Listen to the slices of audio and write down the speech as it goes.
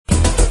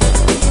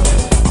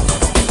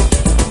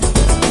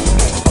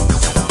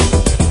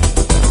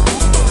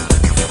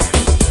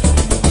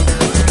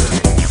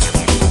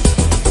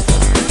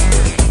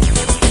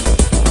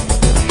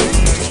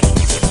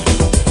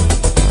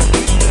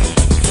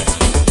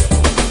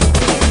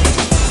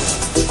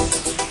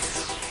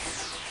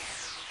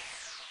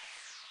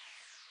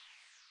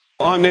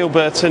I'm Neil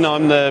Burton.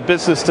 I'm the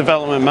Business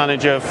Development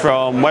Manager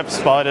from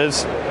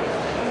WebSpiders.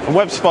 And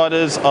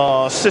WebSpiders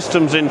are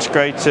systems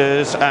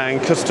integrators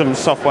and custom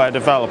software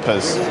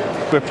developers.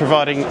 We're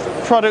providing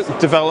product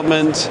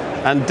development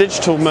and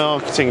digital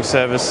marketing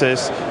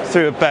services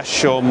through a best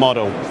sure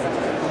model.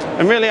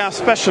 And really our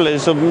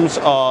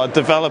specialisms are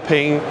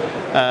developing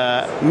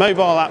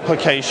mobile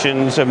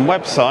applications and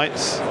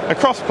websites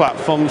across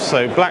platforms,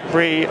 so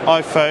BlackBerry,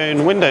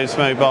 iPhone, Windows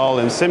Mobile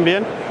and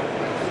Symbian,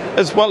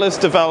 as well as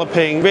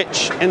developing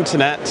rich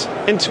internet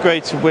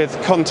integrated with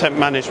content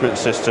management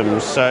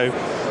systems. So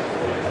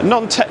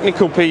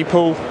non-technical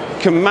people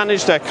can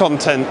manage their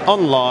content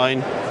online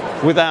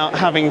without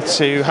having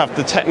to have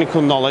the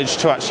technical knowledge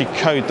to actually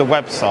code the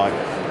website.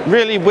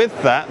 Really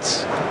with that,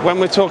 when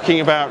we're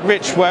talking about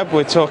rich web,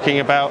 we're talking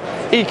about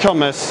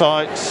e-commerce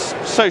sites,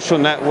 social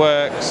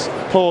networks,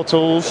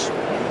 portals.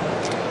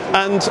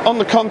 And on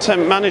the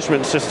content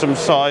management system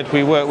side,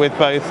 we work with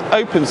both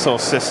open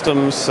source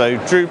systems, so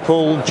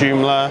Drupal,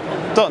 Joomla,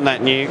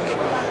 .NET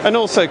Nuke, and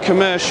also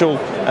commercial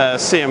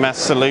CMS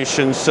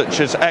solutions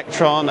such as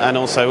Ektron and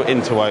also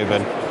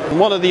Interwoven.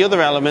 One of the other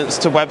elements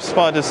to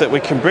WebSpiders that we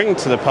can bring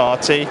to the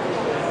party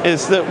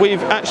is that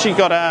we've actually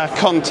got our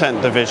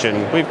content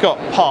division. We've got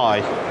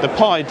Pi, the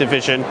Pi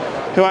division,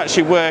 who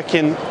actually work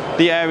in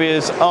the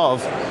areas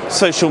of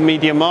social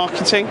media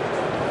marketing,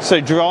 so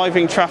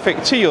driving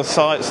traffic to your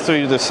sites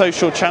through the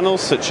social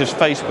channels such as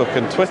Facebook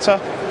and Twitter,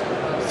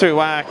 through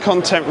our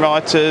content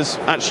writers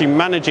actually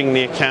managing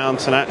the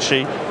account and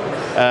actually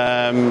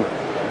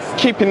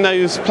keeping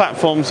those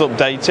platforms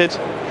updated,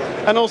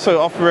 and also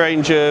offer a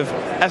range of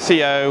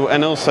SEO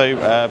and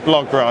also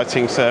blog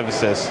writing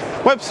services.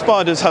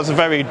 WebSpiders has a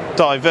very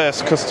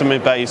diverse customer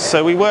base,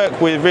 so we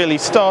work with really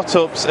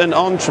startups and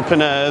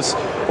entrepreneurs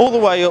all the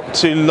way up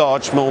to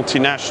large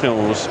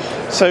multinationals.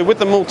 So with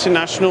the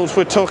multinationals,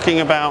 we're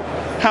talking about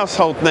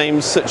household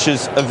names such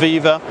as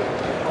Aviva,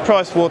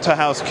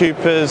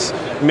 PricewaterhouseCoopers,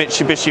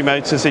 Mitsubishi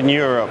Motors in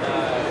Europe.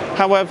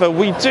 However,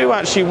 we do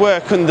actually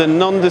work under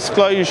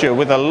non-disclosure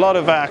with a lot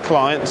of our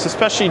clients,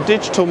 especially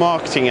digital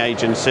marketing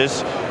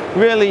agencies,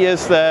 really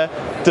as their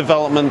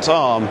development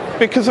arm,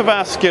 because of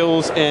our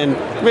skills in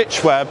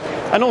rich web,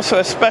 and also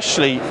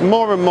especially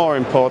more and more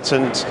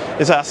important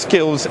is our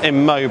skills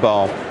in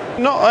mobile.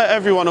 Not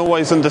everyone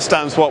always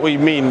understands what we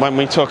mean when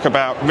we talk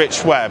about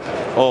rich web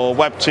or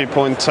Web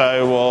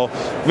 2.0 or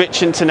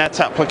rich internet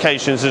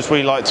applications as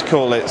we like to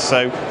call it,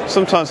 so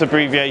sometimes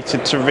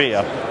abbreviated to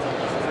RIA.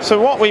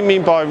 So what we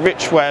mean by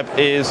rich web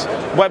is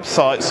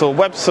websites or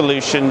web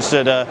solutions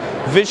that are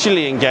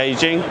visually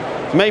engaging,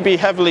 maybe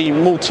heavily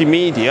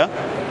multimedia,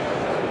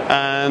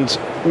 and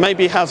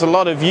maybe has a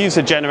lot of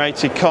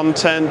user-generated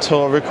content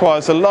or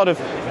requires a lot of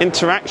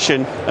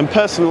interaction and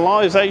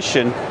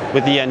personalization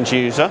with the end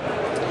user,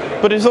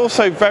 but is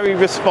also very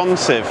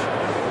responsive.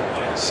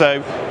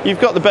 So you've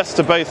got the best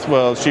of both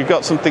worlds. You've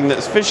got something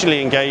that's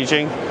visually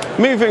engaging,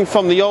 moving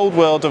from the old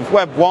world of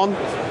Web 1,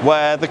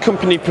 where the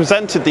company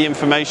presented the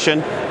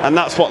information and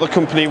that's what the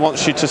company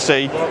wants you to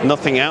see,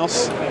 nothing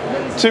else,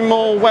 to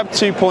more Web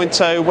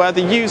 2.0, where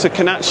the user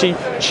can actually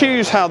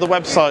choose how the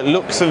website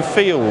looks and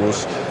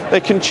feels. They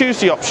can choose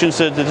the options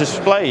that are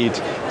displayed.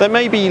 There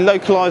may be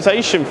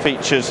localization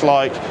features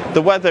like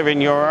the weather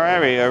in your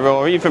area,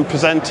 or even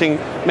presenting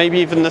maybe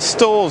even the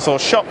stores or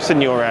shops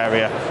in your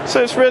area.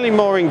 So it's really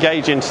more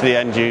engaging to the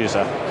end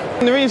user.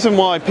 And the reason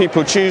why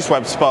people choose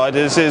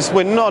WebSpiders is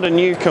we're not a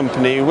new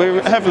company,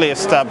 we're heavily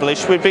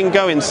established. We've been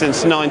going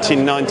since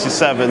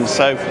 1997,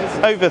 so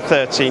over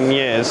 13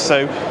 years.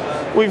 So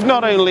we've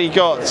not only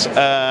got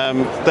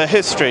the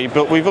history,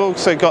 but we've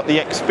also got the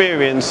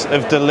experience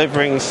of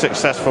delivering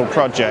successful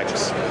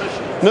projects.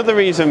 Another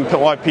reason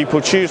why people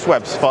choose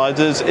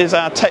WebSpiders is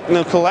our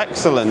technical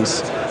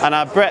excellence and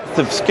our breadth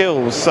of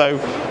skills. So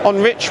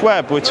on rich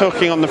web, we're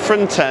talking on the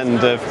front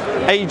end of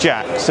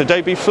Ajax,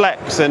 Adobe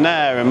Flex,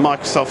 Air and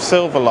Microsoft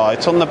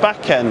Silverlight. On the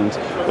back end,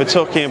 we're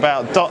talking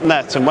about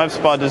 .NET, and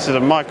WebSpiders is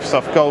a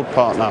Microsoft Gold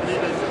partner.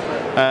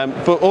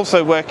 But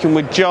also working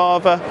with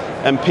Java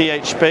and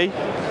PHP.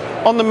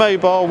 On the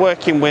mobile,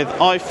 working with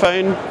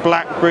iPhone,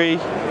 BlackBerry,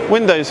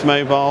 Windows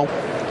Mobile,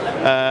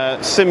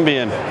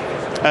 Symbian,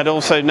 and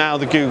also now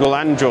the Google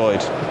Android.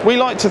 We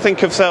like to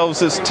think of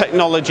ourselves as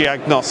technology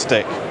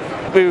agnostic.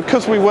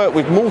 Because we work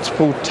with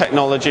multiple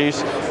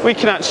technologies, we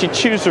can actually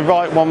choose the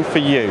right one for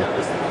you.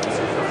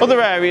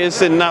 Other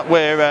areas in that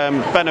we're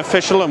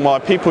beneficial and why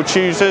people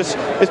choose us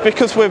is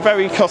because we're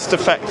very cost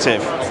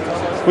effective.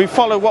 We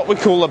follow what we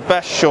call a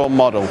best sure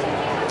model.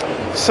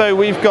 So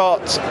we've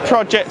got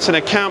project and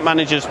account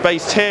managers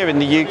based here in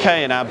the UK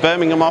in our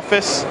Birmingham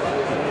office,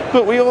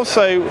 but we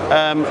also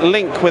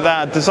link with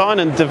our design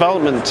and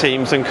development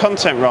teams and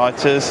content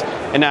writers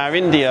in our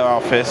India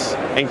office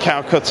in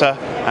Calcutta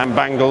and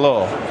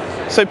Bangalore.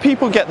 So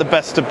people get the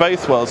best of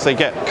both worlds. They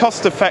get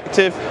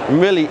cost-effective and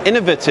really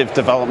innovative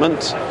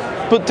development,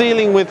 but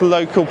dealing with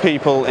local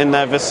people in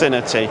their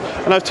vicinity.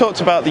 And I've talked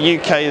about the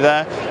UK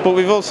there, but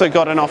we've also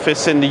got an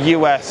office in the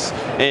US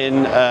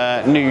in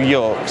New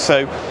York.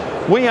 So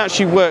we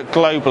actually work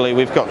globally.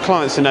 We've got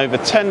clients in over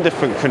 10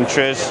 different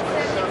countries,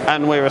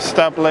 and we're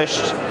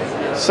established.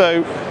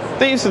 So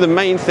these are the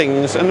main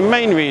things and the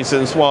main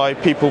reasons why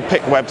people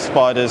pick Web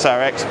Spiders: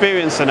 our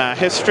experience and our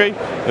history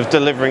of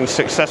delivering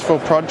successful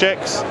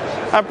projects,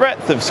 our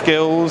breadth of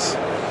skills,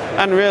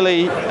 and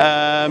really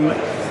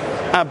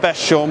our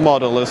best sure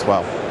model as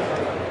well.